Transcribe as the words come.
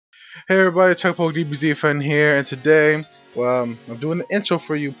Hey everybody, DBZ fan here, and today, I'm doing the intro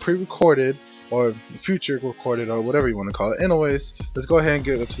for you, pre-recorded, or future recorded, or whatever you want to call it. Anyways, let's go ahead and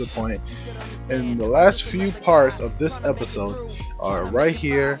get to the point. And the last few parts of this episode are right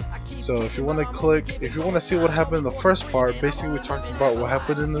here. So if you want to see what happened in the first part, basically we talked about what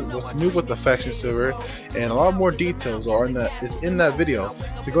happened what's new with the faction server, and a lot more details is in that video.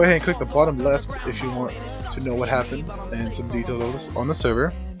 So go ahead and click the bottom left if you want to know what happened and some details on the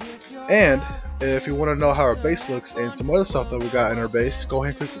server. And if you want to know how our base looks and some other stuff that we got in our base, go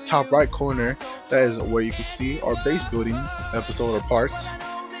ahead and click the top right corner. That is where you can see our base building episode or parts.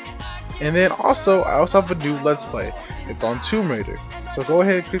 And then I also have a new Let's Play. It's on Tomb Raider. So go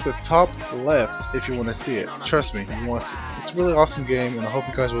ahead and click the top left if you want to see it. Trust me, you want to. It's a really awesome game, and I hope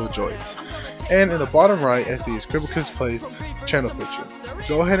you guys will enjoy it. And in the bottom right, I see his CreeperKidPlays channel picture.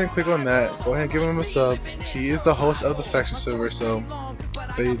 Go ahead and click on that. Go ahead and give him a sub. He is the host of the faction server, so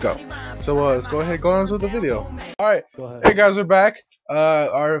there you go. So let's go ahead and go on to the video. Alright, hey guys, we're back.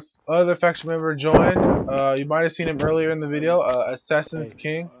 Our other faction member joined. You might have seen him earlier in the video. Assassin's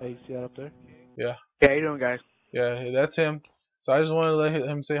King. Hey, you see that up there? Yeah. Yeah, how you doing, guys? Yeah, that's him. So I just wanted to let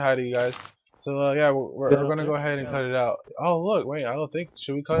him say hi to you guys. So yeah, we're gonna go ahead and cut it out. Oh look, wait, I don't think,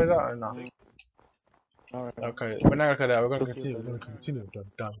 should we cut it out or not? Alright. Okay, we're not gonna cut it out. We're gonna continue. We're gonna continue. Dun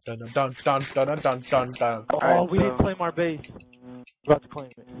dun dun dun dun dun dun dun dun. Oh, we didn't claim our base. We're about to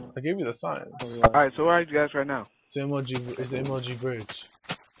claim it. I gave you the signs. Alright, so where are you guys right now? It's the MLG bridge.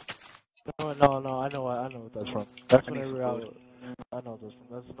 No, I know what that's from. That's whenever I know this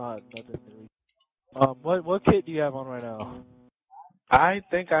one. That's not nothing new. What kit do you have on right now? I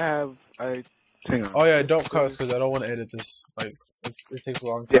think I have hang on. Oh yeah, don't cuss because I don't want to edit this. Like it takes a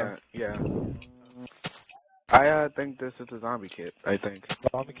long time. Yeah. I think this is a zombie kit, I think.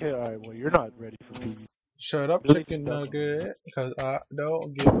 Zombie kit? Alright, well you're not ready for PvP. Shut up, chicken nugget, because I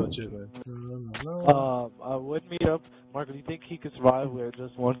don't give a chicken. I would meet up. Marco, do you think he could survive with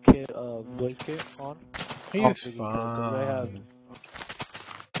just one kit of Blaze kit on? He's fine.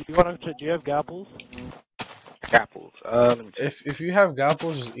 Do you have gapples? Gapples. Let me check. If you have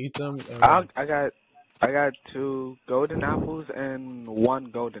gapples, just eat them. I got 2 golden apples and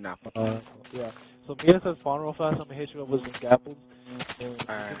 1 golden apple. Yeah. So meet us at spawn real fast. I'm gonna hit you up with some gapples. And you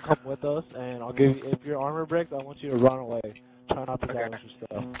can come with us, and I'll give you. If your armor breaks, I want you to run away. Try not to damage your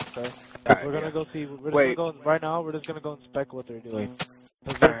stuff. Okay. We're gonna go see. Right now, we're just gonna go inspect what they're doing.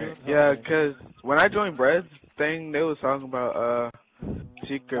 Yeah, cause when I joined Bread's thing, they was talking about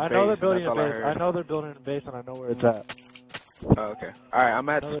secret base. I know they're building a base. I know they're building a base, and I know where it's at. Oh, okay. Alright, I'm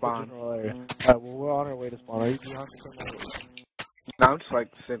at spawn. Alright, well, we're on our way to spawn. Are you behind somewhere? No, I'm just like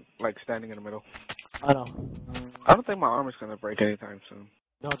standing in the middle. I know. I don't think my armor's gonna break anytime soon.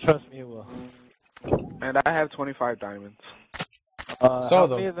 No, trust me, it will. And I have 25 diamonds. How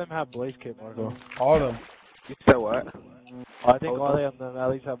many of them have Blaze kit, Marco? All of them. You said what? I think all of them at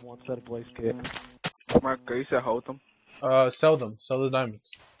least have one set of Blaze kit. Marco, you said hold them? Sell them. Sell the diamonds.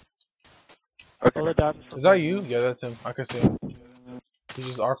 Okay. Is that you? Yeah, that's him. I can see him. He's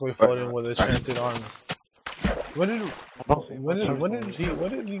just awkwardly floating with a enchanted armor. When did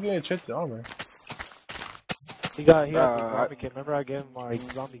he get enchanted armor? He got the zombie kit. Remember I gave him my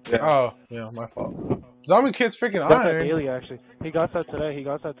zombie kit? Yeah. Oh, yeah, my fault. Zombie kit's freaking That's iron. daily, actually. He got that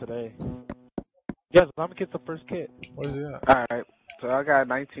today. Yeah, zombie kit's the first kit. What is it? Alright, so I got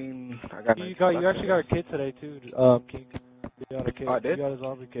 19. You actually got a kit today too, King. You got a kit. Oh, I did? You got a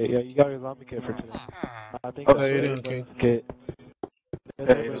zombie kit. Yeah, you got a zombie kit for today. I think Okay, you're doing King. Kit.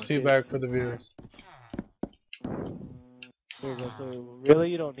 It's teabag for the viewers. So really,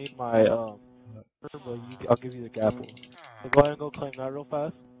 you don't need my but I'll give you the gapples. So go ahead and go claim that real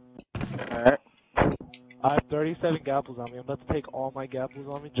fast. Alright. I have 37 gapples on me. I'm about to take all my gapples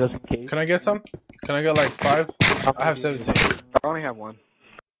on me just in case. Can I get some? Can I get like 5? I have 17. I only have 1.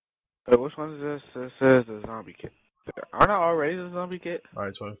 Wait, which one is this? This is the zombie kit. Aren't I already the zombie kit?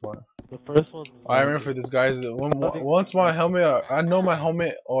 Alright, 24. The first one. I remember for this guy's once my helmet, I know my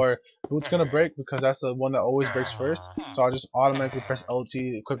helmet or boot's gonna break because that's the one that always breaks first. So I just automatically press LT,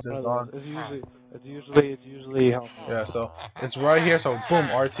 equip this on. It's usually helmet. Yeah, so it's right here. So boom,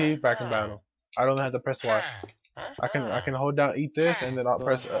 RT, back in battle. I don't have to press Y. I can hold down, eat this, and then I'll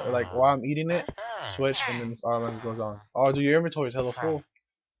press like while I'm eating it, switch, and then it automatically goes on. Oh, dude, your inventory is hella full.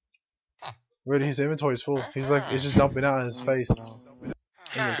 Really, his inventory is full. He's like, it's just dumping out in his face.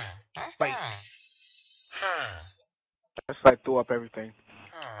 In his face. That's like threw up everything.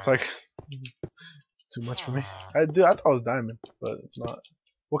 It's like it's too much for me. I thought it was diamond, but it's not.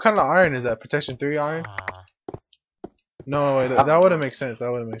 What kind of iron is that? Protection 3 iron? No, wait, that wouldn't make sense.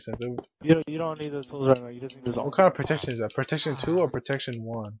 That wouldn't make sense. You don't need the tools right now. You just need the. What kind of protection is that? Protection 2 or protection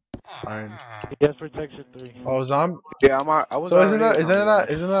 1? Iron. He has protection 3. Oh, zombie. Yeah, I was So already a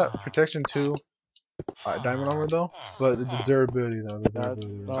zombie. isn't that protection 2? Diamond armor though, but the durability though. The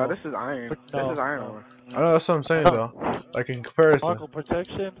durability. Though. No, this is iron. This is iron armor. I know that's what I'm saying though. Like in comparison. Marco,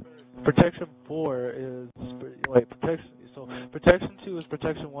 protection 4 is protection. So protection 2 is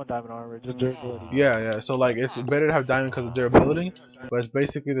protection 1 diamond armor, just durability. Yeah. So like it's better to have diamond because of durability, but it's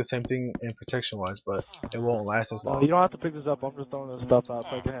basically the same thing in protection wise, but it won't last as long. You don't have to pick this up. I'm just throwing this stuff out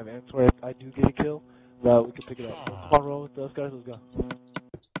so I can have ends where if I do get a kill, that we can pick it up. So come on, roll with us, guys. Let's go.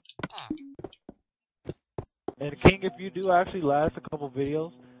 And King, if you do actually last a couple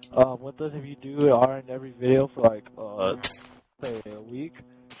videos with us, if you do are in every video for like say a week,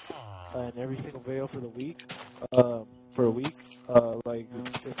 and every single video for the week, for a week, like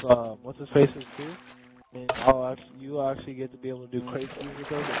if what's his face is too, and you actually get to be able to do crazy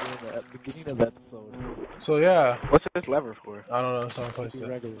with us at the beginning of the episode. So yeah. What's this lever for? I don't know. Some place.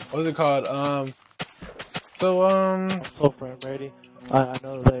 What is it called? I'm so frame ready. I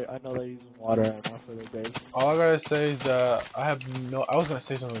know they're using water right now for their base. All I gotta say is that I was gonna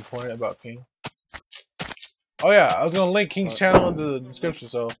say something important about King. Oh yeah, I was gonna link King's channel in the description.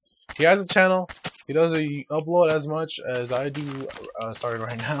 So he has a channel. He doesn't upload as much as I do. Starting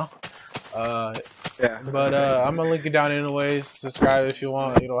right now. Yeah. But I'm gonna link it down anyways. Subscribe if you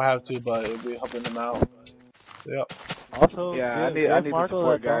want. You don't have to, but it'll be helping them out. So yep. Also, yeah, give Marco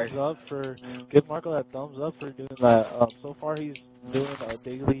that thumbs up for doing that. So far he's doing a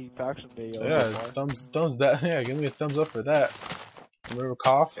daily faction video. Yeah, thumbs that. Yeah, give me a thumbs up for that. Remember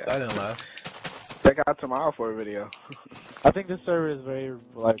cough? Yeah. That didn't last. Check out tomorrow for a video. I think this server is very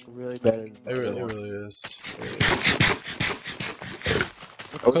really better. It really is.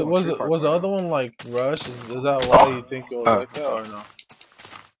 Was the other one like rush? Is that why you think it was like that or no?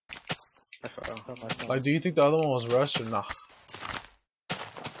 Like, do you think the other one was rushed or not?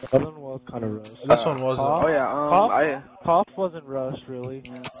 The other one was kind of rushed. This one wasn't. Oh yeah, Cough wasn't rushed really,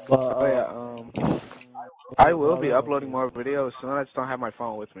 but I will be uploading more videos soon. I just don't have my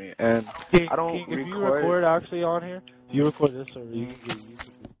phone with me, and King, I don't King, if you record actually on here, you record this server, you can get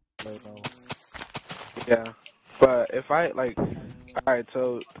YouTube right now. Yeah, but if I like, alright.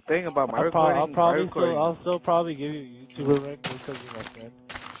 So the thing about my recording, I'll still probably give you a YouTuber rank because you're my friend.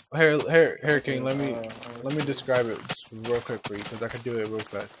 Here, King. Let me describe it just real quick for you because I can do it real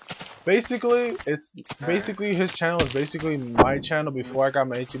fast. Basically, his channel is basically my channel before I got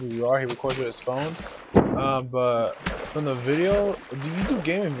my HDVR. He recorded with his phone. But from the video, you do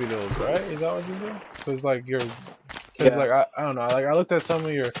gaming videos, right? Is that what you do? Cause like I don't know. Like I looked at some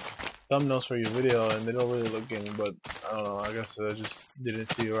of your thumbnails for your video and they don't really look gaming, but I don't know. I guess I just didn't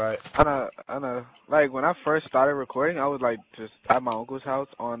see it right. I know. Like when I first started recording, I was like just at my uncle's house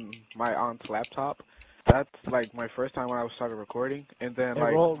on my aunt's laptop. That's like my first time when I started recording, and then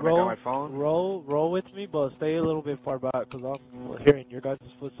like when I got my phone. Roll with me, but stay a little bit far back because I'm hearing your guys'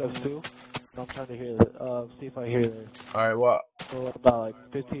 footsteps too. I'm trying to hear it. See if I hear this. Alright, well. So about like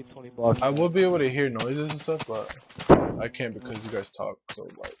 15-20 blocks. I will be able to hear noises and stuff, but I can't because you guys talk. So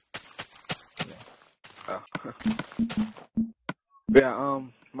like. Yeah.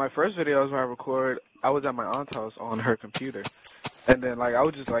 My first videos when I record, I was at my aunt's house on her computer, and then like I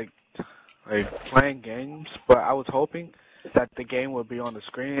was just like playing games, but I was hoping that the game would be on the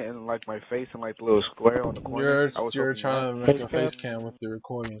screen and like my face and like the little square on the corner. You're trying to make a face cam with the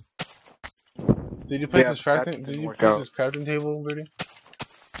recording. Did you place this crafting? Did you place this crafting table, Birdie?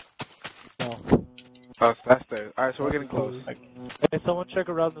 No. Oh, that's there. Alright, so we're getting close. Hey, someone check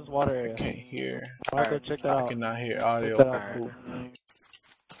around this water area. I can't hear. Marco, check that out. I cannot hear audio.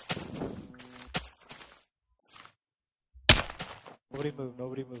 Nobody move.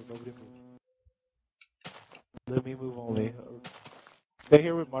 Let me move only. Stay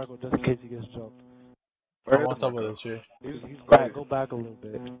here with Marco just in case he gets jumped. I'm on top of the tree. He's back. Go back a little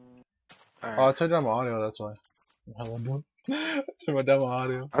bit. Right. Oh, I turned down my audio, that's why. I turned down my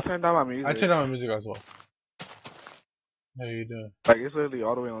audio. I turned down my music. I turned down my music as well. How you doing? Like, it's literally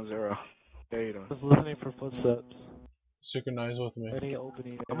all the way on 0. How you doing? Just listening for footsteps. Synchronize with me. Any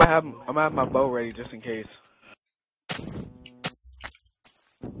opening. I'm gonna have my bow ready just in case.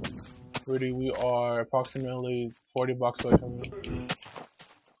 Rudy, we are approximately 40 blocks away from you.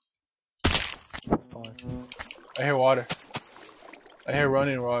 Fine. I hear water. I hear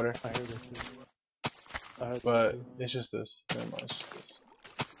running water. I heard this too. But it's just this. Never mind, it's just this.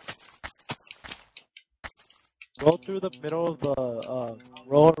 Roll through the middle of the,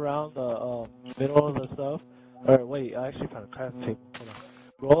 roll around the, middle of the stuff. Or wait, I actually found a craft table. Hold on.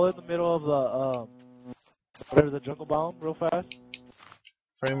 Roll in the middle of the, whatever, the jungle biome real fast.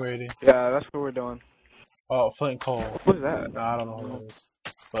 Frame rating. Yeah, that's what we're doing. Oh, flint coal. What is that? Nah, I don't know what that is.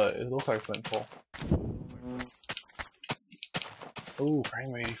 but it looks like flint coal. Ooh,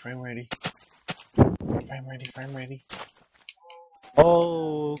 frame ready, frame ready. Frame ready, frame ready.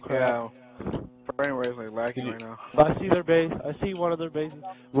 Oh crap. Yeah. Frame rate is like lagging right now. I see their base. I see one of their bases.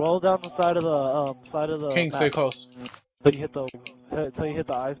 Roll down the side of the King, map. stay close. Till you hit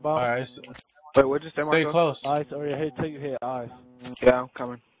the ice bomb. Alright, Wait, what'd you say, stay Marco? close. Ice, or you hit till you hit ice. Yeah, I'm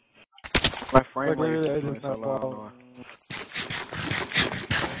coming. My frame rate Literally, is it's so not low. I don't ball. know.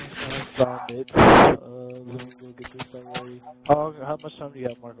 Found it. Let me go get this already. How much time do you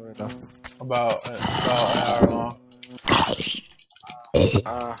have, Marco, right now? About an hour long.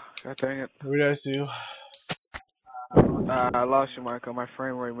 God dang it. Where did I see you? I lost you, Marco. My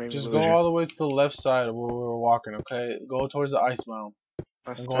frame rate made me Just lose go you. all the way to the left side of where we were walking, okay? Go towards the ice mound.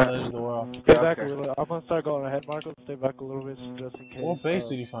 And go on the edge of the world. Stay Yeah, back okay. a little. I'm gonna start going ahead, Marco. Stay back a little bit just in case. What base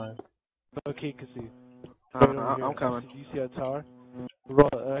did you find? No key can see. Right over I'm here. coming. Do you see that tower? Roll,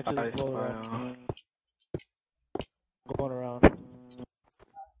 actually, Ice roll around. biome. Going around.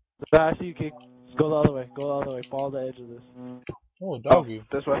 I see you, King. Just go the other way. Go the other way. Follow the edge of this. Oh, doggy.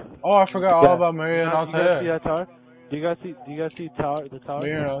 This way. Oh, I forgot all about Maria and Do you guys see Altair. that tower? Do you guys see the tower?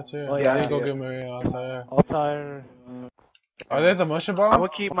 Maria and Altair. Oh, I yeah, need to go yeah. get Maria and Altair. Altair. Are they at the mushroom I'm bomb? gonna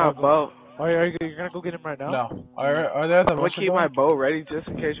keep my bow. You're gonna go get him right now? No. Are they at the I'm gonna mushroom keep my bomb? bow ready just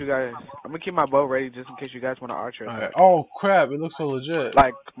in case you guys. I'm gonna keep my bow ready just in case you guys want to archer Alright. attack. Oh, crap. It looks so legit.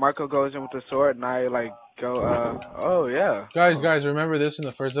 Like Marco goes in with the sword and I like go. Oh yeah. Guys, remember this in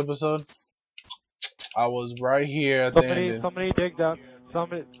the first episode? I was right here at the ending. Somebody dig down.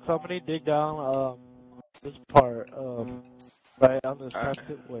 Somebody dig down. This part. Right on this.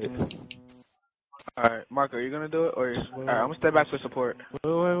 Wait. Alright, Marco, you gonna do it or? Alright, I'm gonna step back for support.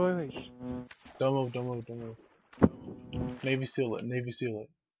 Wait. Don't move. Navy seal it.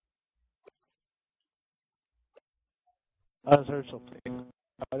 I just heard something.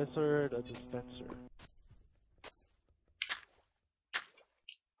 I just heard a dispenser.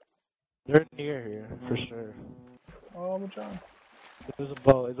 They're near here, for sure. Oh, my God. There's a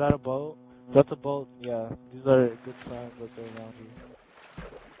boat. Is that a boat? That's a boat, yeah. These are good signs that they're around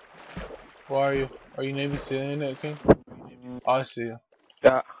here. Where are you? Are you Navy sealing it, King? Oh, I see you.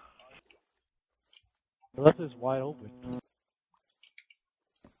 Yeah. The left is wide open.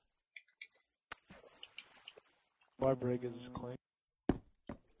 Our brig is claimed.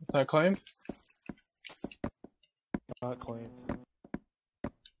 It's not claimed? Not claimed.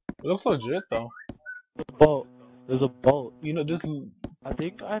 It looks legit, though. There's a boat. You know, this... I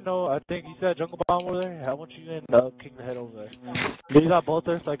think you said jungle bomb over there? How much you gonna king the head over there? You got both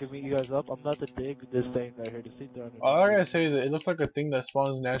there so I can meet you guys up? I'm about to dig this thing right here to see there. All I gotta say is that it looks like a thing that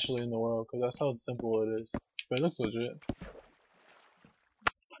spawns naturally in the world, because that's how simple it is. But it looks legit.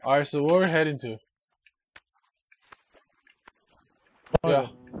 Alright, so where we're heading to? Yeah.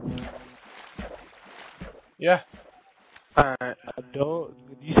 Yeah. Alright. You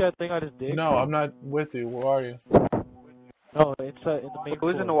see that thing I just dig? No, I'm not with you. Where are you? No, it's in the main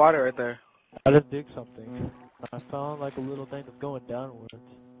Who's in the floor. water right there? I just dig something. I found like a little thing that's going downwards.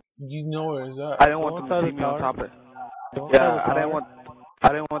 You know where is that? I didn't want them to see me on top of it. Yeah, I didn't want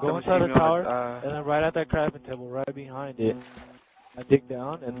them to see me on the and then right at that crafting table, right behind it, I dig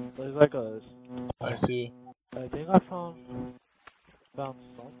down and there's like a. I see. I think I found something.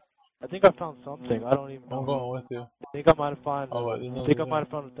 I think I found something. I don't even know. I'm going with you. I think I might have found. Oh, wait, I think I might have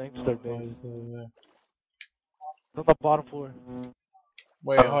found a gangster Oh, base. there's nothing there. On the bottom floor.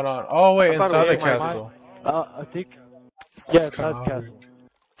 Wait, hold on. Oh, wait, I thought inside it the was castle. I think. Yeah, It's kinda inside the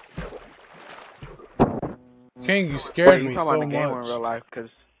castle. King, you scared me you talking so about the game in much. real life? Cause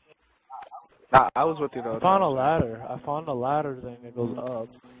I was with you though. I found a ladder. I found a ladder thing that goes up.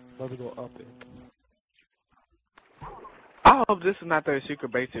 I'm about to go up it. I hope this is not their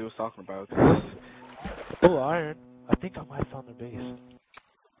secret base he was talking about. Oh, iron. I think I might have found their base.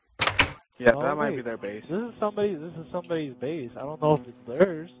 Yeah, Oh, that might wait. be their base. This is somebody's base. I don't know if it's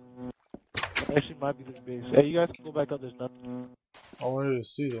theirs. It actually might be their base. Hey, you guys can go back up. There's nothing. I wanted to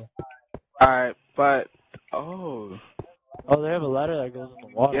see them. Alright, but oh Oh, they have a ladder that goes in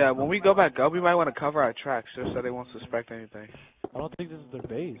the water. yeah, when we go back up, we might want to cover our tracks just so they won't suspect anything. I don't think this is their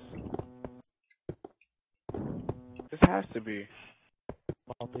base. This has to be.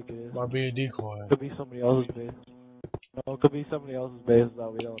 I don't think it is. Might be a decoy. It could be somebody else's base. No, it could be somebody else's base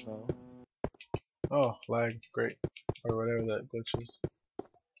that we don't know. Oh, lag. Great. Or whatever that glitch is.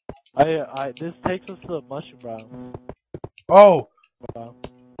 This takes us to the mushroom ground. Oh! Wow.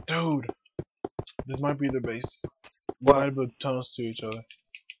 Dude! This might be their base. What? Might be tunnels to each other.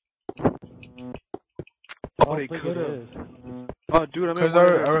 I Oh, don't think it is. Oh, dude, I'm in Because one I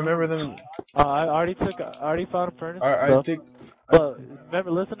of those- remember them. I already found a furnace. I think. But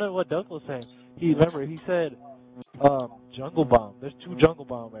remember, listen to what Duck was saying. He said, jungle bomb. There's 2 jungle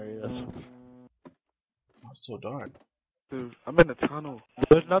bomb areas. It's so dark. Dude, I'm in the tunnel.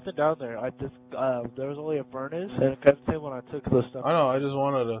 There's nothing down there. There was only a furnace and a craft table when I took the stuff. I know, I just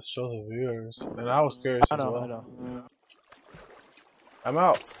wanted to show the viewers. And I was curious as well. I know. I'm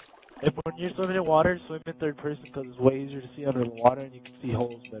out. If when you're swimming in water, swim in third person because it's way easier to see under the water and you can see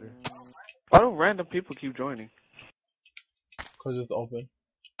holes better. Why don't random people keep joining? Because it's open.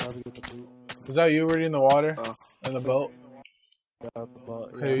 Probably get the boot. Is that you already in the water? In the boat? Yeah, the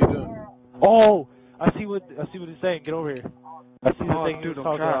boat. Hey, you doing? Oh! I see what he's saying. Get over here. I see the thing dude, he's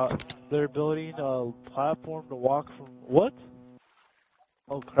talking about. They're building a platform to walk from what?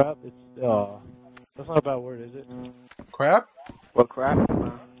 Oh crap! It's that's not a bad word, is it? Crap? What crap?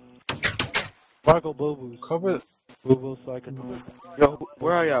 Marco Boo-boos. Cover. Boo-boos so I can. Yo,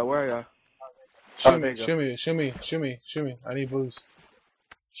 where are y'all? Where are y'all? Shimmy. I need boost.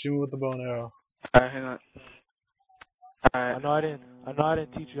 Shimmy with the bow and arrow. Alright, hang on. I know I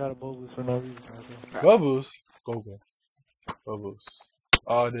didn't teach you how to Boo-boos for no reason. Go boost. Go. Go boost.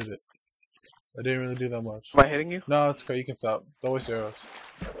 Oh, I did it. I didn't really do that much. Am I hitting you? No, it's okay. You can stop. Don't waste your arrows.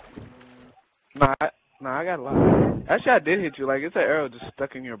 Nah, I got a lot. Actually, I did hit you. Like, it's an arrow just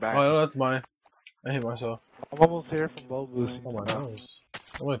stuck in your back. Oh, no, that's mine. I hit myself. I'm almost here from Boo-boos. Oh my nose.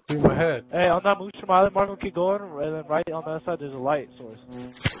 I went through my head. Hey, on that Mooch Island, Marco, keep going, and then right on that side there's a light source.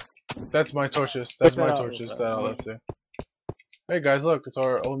 That's my torches. That's my that out torches real that I left there. Hey guys, look, it's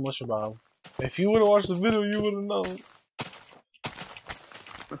our own mushroom biome. If you would have watched the video, you would have known.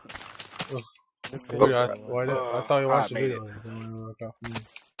 I thought you watched the video.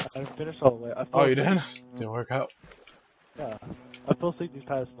 I didn't finish all the way. Oh, you didn't? Didn't work out. Yeah. I fell asleep these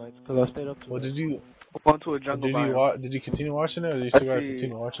past nights because I stayed up too late. Well, did you? Onto a jungle biome. Did you continue watching it, or you still gotta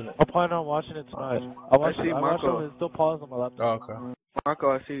continue watching it? I'm planning on watching it tonight. I watched it and it's still paused on my laptop. Oh, okay.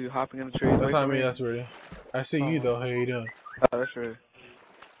 Marco, I see you hopping in the trees. That's not me, that's Rudy. I see you though. How you doing? Oh, that's Rudy.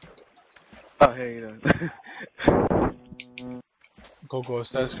 Oh, hey, you doing? Go,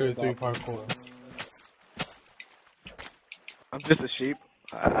 Status Creator 3 parkour. I'm just a sheep.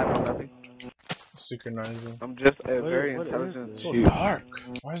 I know nothing. Synchronizing. I'm just a very intelligent It's so sheep. dark.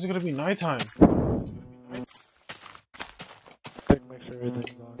 Why is it gonna be nighttime? Make sure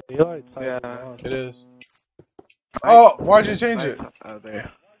everything's on. Daylight side is Yeah. on. It is. Oh, why'd you change it? Out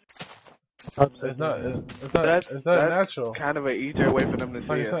there. It's not natural. Kind of an easier way for them to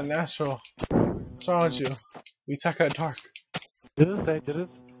see It's not natural. What's wrong with you? We attack at dark. Did it say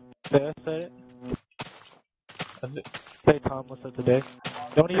it? Say Tom, what's up today?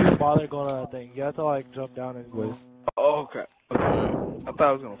 Don't even bother going on that thing. You have to like jump down anyways. Oh, okay. I thought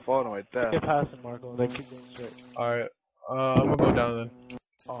I was gonna fall right there. Get past it, Marco, and then keep going straight. Alright. I'm gonna go down then.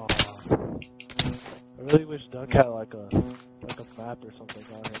 Aw. I really wish Duck had like a map or something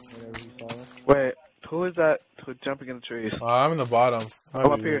on it whenever he saw it. Wait, who is that jumping in the trees? I'm in the bottom.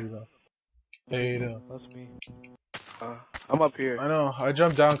 I'm up here. Hey, you doing? That's me. I'm up here. I know. I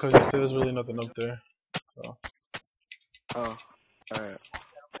jumped down because there's really nothing up there. So. Oh, alright.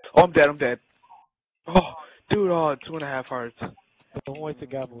 Oh, I'm dead. Oh, dude, 2.5 hearts. Don't waste the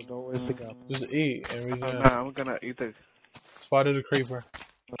gapple. Don't waste the gapple. Just eat and we can. Nah, I'm gonna eat the. Spotted a creeper.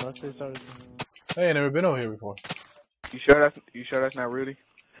 Unless they started. Hey, I never been over here before. You sure that's not Rudy?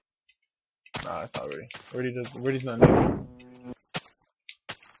 Nah, it's not Rudy. Rudy's not new.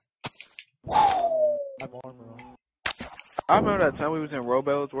 I'm armor on. I remember that time we was in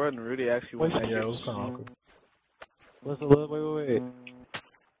Robel's world and Rudy actually went. Yeah, it was kind of awkward. Listen, wait.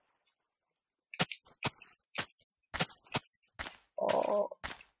 Oh.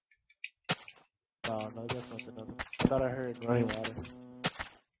 Oh, no, that's nothing. I thought I heard running water.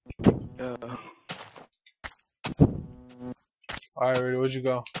 Alright, Rudy, where'd you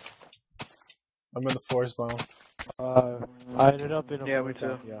go? I'm in the forest biome. I ended up in a Yeah, me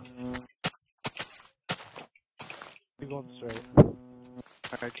too. Yeah. Keep going straight.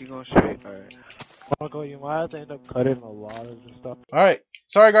 Alright, keep going straight. Alright. Marco, you might have to end up cutting a lot of this stuff. Alright,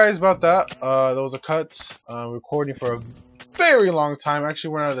 sorry guys about that. That was a cut. Recording for a very long time.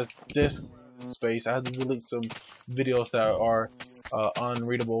 Actually, ran out of disk space. I had to delete some videos that are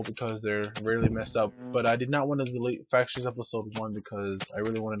unreadable because they're really messed up. But I did not want to delete Factions episode 1 because I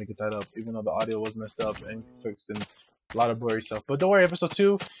really wanted to get that up, even though the audio was messed up and fixed and a lot of blurry stuff. But don't worry, episode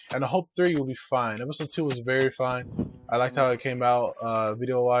 2 and I hope 3 will be fine. Episode 2 was very fine. I liked how it came out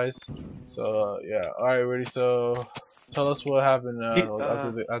video wise. So yeah, alright, ready. So tell us what happened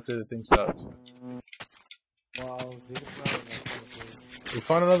after the thing stopped. Wow, We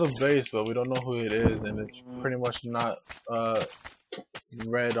found another base, but we don't know who it is, and it's pretty much not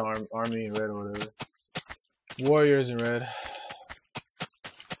red army in red or whatever. Warriors in red.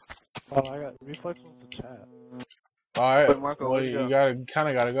 Oh, I got reflex on the chat. Alright, Wait, Marco, well, where'd you you go? gotta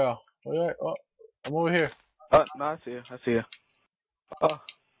go. Wait, oh, I'm over here. Oh, no, I see you. I see you. Oh,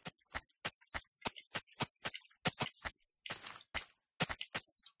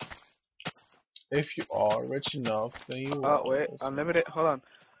 If you are rich enough, then you oh, are. wait. Unlimited. Hold on.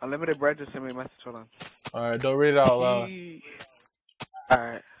 Unlimited bread just sent me a message. Hold on. Alright, don't read it out loud.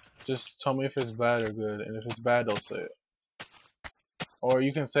 Alright. Just tell me if it's bad or good, and if it's bad, don't say it. Or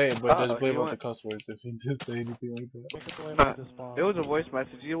you can say it, but just bleep out the cuss words if you did say anything like that. Make it Nah, this spawn. it was a voice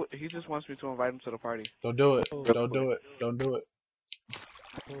message. He just wants me to invite him to the party. Don't do it. Oh. Don't do it. Don't do it.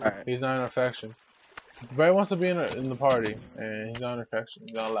 Alright. He's not in our faction. Brad wants to be in the party, and he's not in our faction.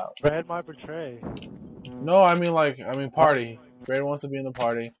 He's not allowed. Brad might betray. No, I mean party. Brad wants to be in the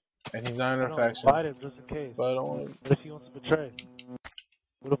party, and he's not in our faction. Invite him just in case. But I don't want to. What if he wants to betray?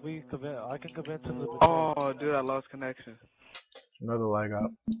 What if we convince? I can convince him to betray. Oh, dude, I lost connection. Another leg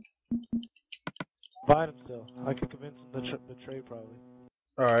up. Invite him still. I can convince him to betray probably.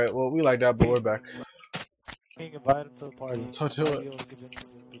 Alright, well, we like that, but we're back. King, invite him to the party. Don't do it.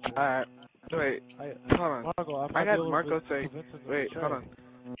 Alright. Wait, hold on. Marco, I got Marco say. Wait, hold on.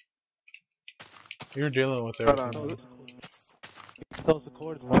 You're dealing with Hold everything. on.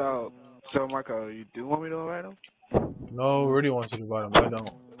 So Marco, you do want me to invite him? No, Rudy wants you to invite him. I don't.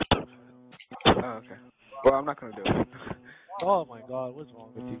 Oh, okay. Well, I'm not gonna do it. Oh my god, what's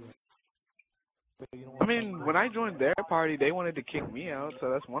wrong with you? I mean, when I joined their party, they wanted to kick me out, so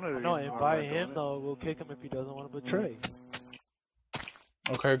that's one of the reasons. No, invite him though. We'll kick him if he doesn't want to betray.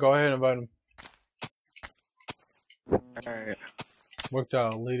 Okay, go ahead and invite him. Alright. Worked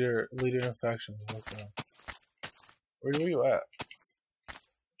out. Leader in factions. Worked out. Where you at?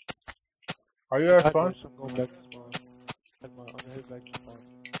 Are you at spawn? I'm going back to spawn. I'm gonna head back to spawn.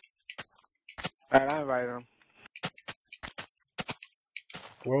 Alright, I invited him.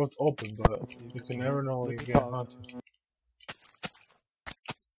 World's open, but you can never know when you get hunted.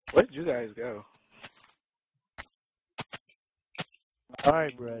 Where did you guys go?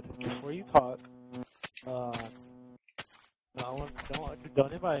 Alright, Brad. Before you talk,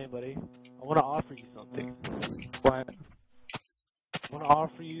 don't invite anybody. I want to offer you something. What? I want to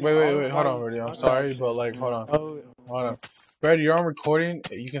offer you. Wait, hold on, Rudy. I'm sorry, but like, hold on. Hold on. Brad, you're on recording.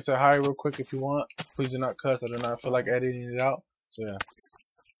 You can say hi real quick if you want. Please do not cuss. I do not feel like editing it out. So yeah.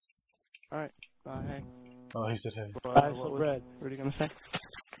 Alright. Hey. Oh, he said hey. Alright, so Brad. What are you gonna say?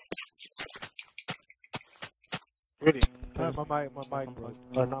 Rudy. My mic broke.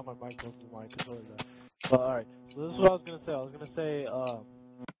 Or not my mic broke, my controller died. But alright. So this is what I was gonna say. I was gonna say,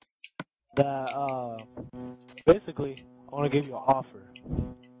 basically, I want to give you an offer.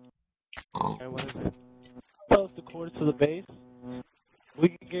 Okay, what is it? Tell us the course to the base. We'll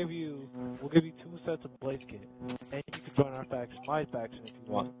give you 2 sets of blaze kit, and you can join our faction, my faction, if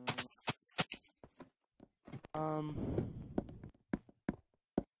you want.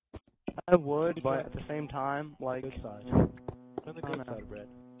 I would, but at the same time, like, good side. Join the good side, Brad.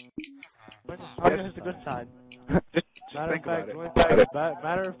 Join the good side.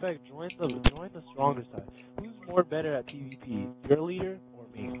 Matter of fact, join the stronger side. Who's more better at PvP, your leader or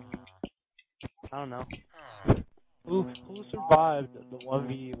me? I don't know. Who survived the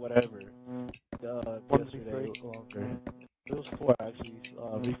 1v whatever? Yesterday longer. It was 4 actually.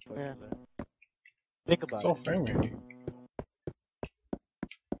 Reflex there. Think about So it. family.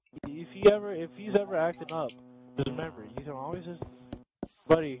 If he's ever acting up, just remember you can always just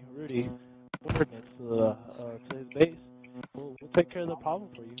buddy Rudy coordinates to his base. We'll take care of the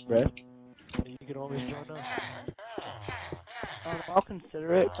problem for you, Brett. And you can always join us. I'll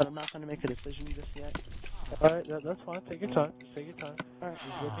consider it, but I'm not going to make a decision just yet. Alright, that's fine. Take your time. Just take your time. Alright,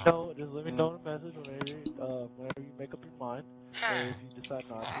 just let me know in a message whenever you make up your mind. Or if you decide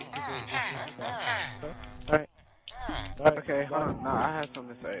not to. Okay? Alright. Okay, hold on. No, I have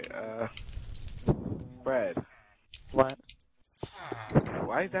something to say. Brad. What?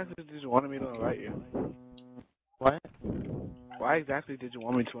 Why exactly did you want me to invite you? What? Why exactly did you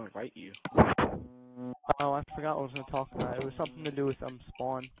want me to invite you? Oh, I forgot what I was going to talk about. It was something to do with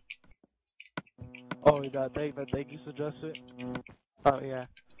spawn. Oh, that thing you suggested? Oh, yeah.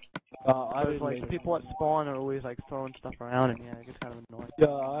 I was like, later. people at spawn are always like throwing stuff around, and yeah, it gets kind of annoying. Yeah,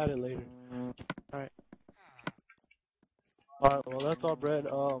 I'll add it later. Alright. Alright, well that's all, Brad.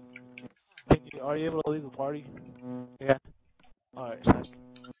 Are you able to leave the party? Yeah. Alright.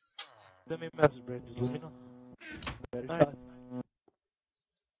 Send me a message, Brad. Just let me know. Better shot.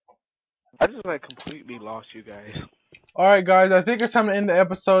 I just like completely lost you guys. Alright guys, I think it's time to end the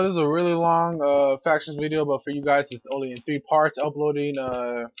episode. This is a really long factions video, but for you guys it's only in 3 parts uploading.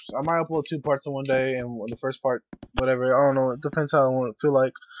 I might upload 2 parts in one day, and the first part, whatever, I don't know, it depends how I want to feel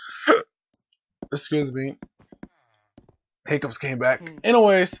like. Excuse me. Hiccups came back.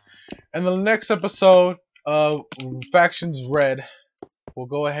 Anyways, in the next episode of Factions Red, we'll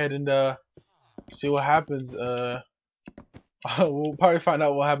go ahead and see what happens. We'll probably find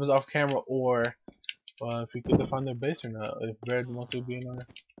out what happens off camera, or if we get to find their base or not. If Red wants to be in our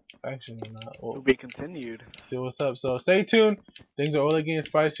faction or not. Will be continued. See what's up. So stay tuned. Things are only getting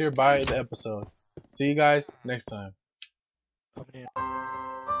spicier by the episode. See you guys next time. Coming in.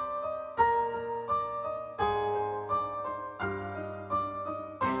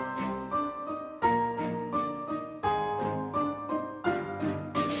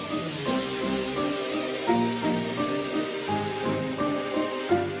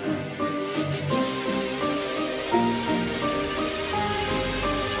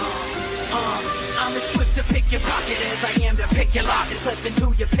 I'm as swift to pick your pocket as I am to pick your lock and slip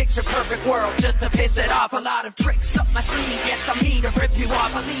into your picture perfect world just to piss it off. A lot of tricks up my sleeve, yes I'm here to rip you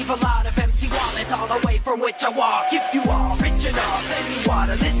off. I leave a lot of empty wallets all away from which I walk. If you are rich enough, then you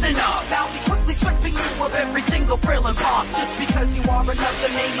oughta listen up. I'll be quickly stripping you of every single frill and pop, just because you are another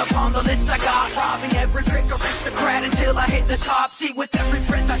name upon the list I got. Robbing every brick aristocrat until I hit the top. See, with every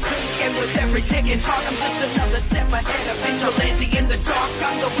breath I take and with every tick and talk, I'm just another step ahead of vigilante